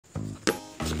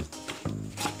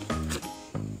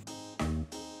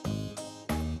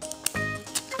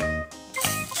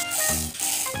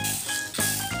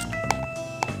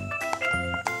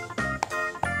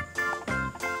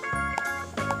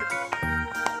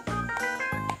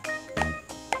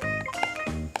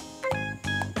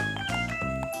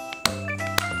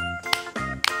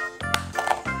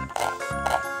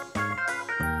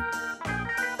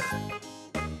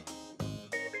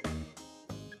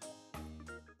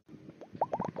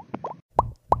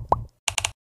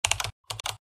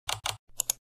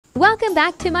Welcome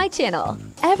back to my channel,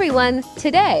 everyone.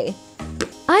 Today,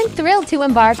 I'm thrilled to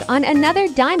embark on another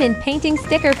diamond painting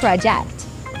sticker project.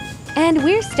 And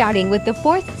we're starting with the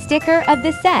fourth sticker of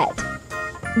the set.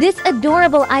 This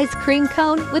adorable ice cream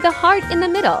cone with a heart in the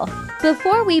middle.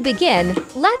 Before we begin,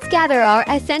 let's gather our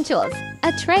essentials.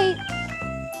 A tray,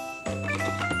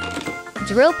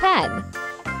 drill pen,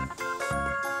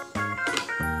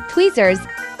 tweezers,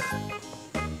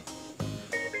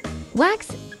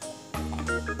 wax,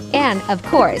 and of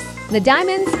course, the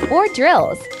diamonds or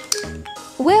drills.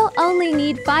 We'll only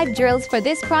need 5 drills for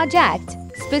this project,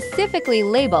 specifically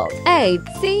labeled A,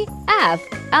 C, F,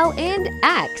 L, and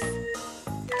X.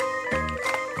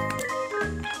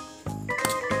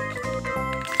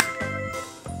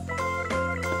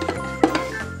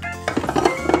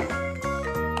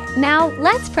 Now,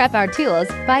 let's prep our tools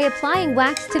by applying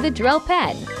wax to the drill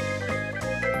pen.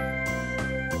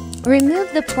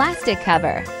 Remove the plastic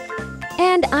cover.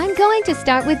 And I'm going to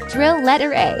start with drill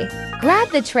letter A. Grab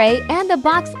the tray and the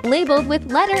box labeled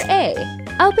with letter A.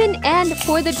 Open and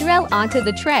pour the drill onto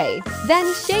the tray,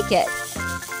 then shake it.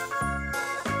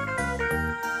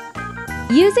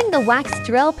 Using the wax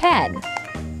drill pen,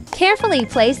 carefully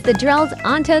place the drills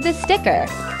onto the sticker.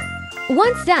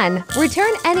 Once done,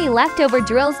 return any leftover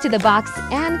drills to the box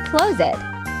and close it.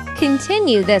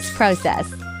 Continue this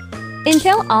process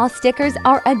until all stickers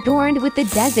are adorned with the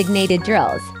designated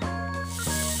drills.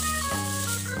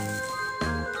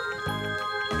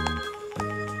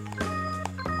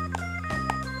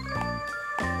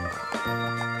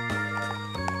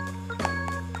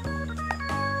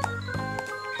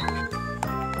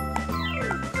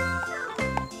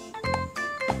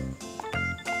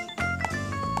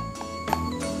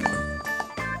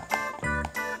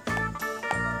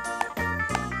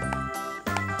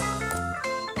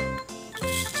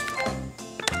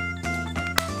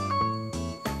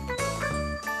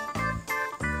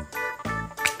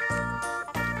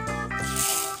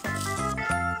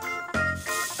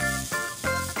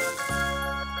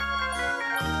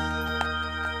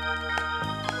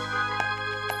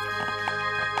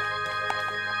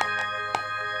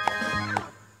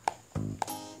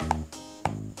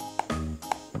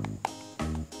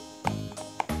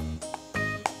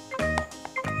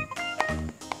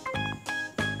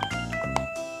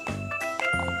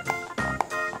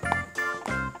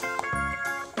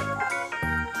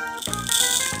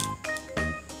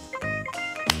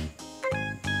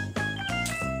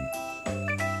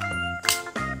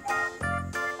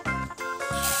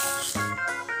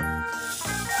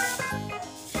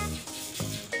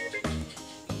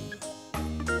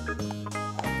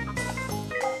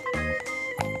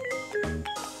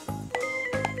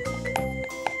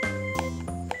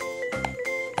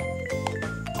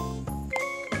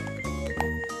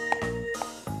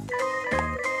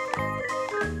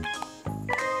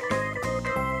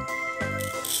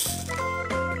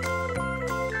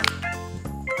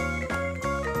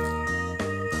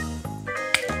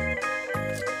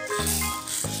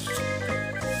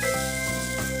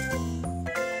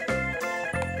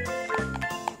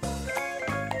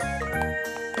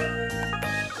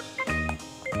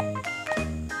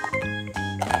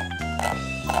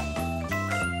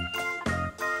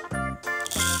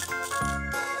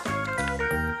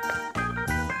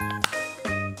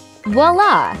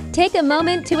 Voila! Take a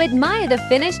moment to admire the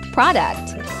finished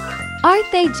product.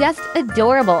 Aren't they just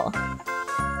adorable?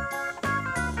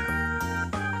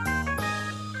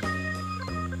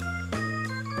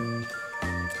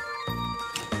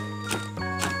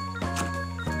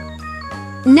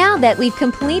 Now that we've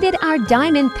completed our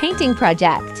diamond painting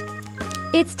project,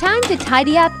 it's time to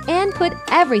tidy up and put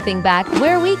everything back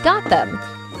where we got them.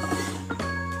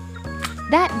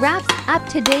 That wraps up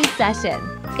today's session.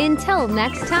 Until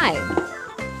next time,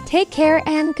 take care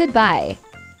and goodbye.